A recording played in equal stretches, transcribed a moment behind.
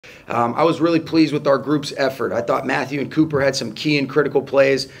I was really pleased with our group's effort. I thought Matthew and Cooper had some key and critical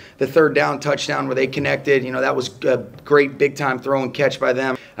plays. The third down touchdown where they connected, that was a great big-time throw and catch by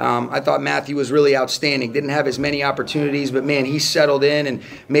them. I thought Matthew was really outstanding. Didn't have as many opportunities, but, man, he settled in and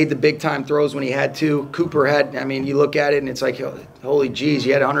made the big-time throws when he had to. Cooper had, you look at it, and it's like, holy geez,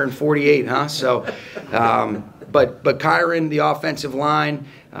 you had 148, huh? So, but Kyron, the offensive line,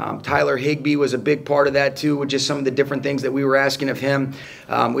 Tyler Higbee was a big part of that too, with just some of the different things that we were asking of him.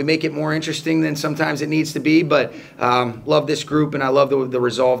 We make it more interesting than sometimes it needs to be, but love this group, and I love the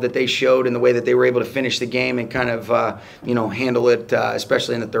resolve that they showed and the way that they were able to finish the game and kind of handle it,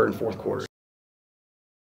 especially in the third and fourth quarters.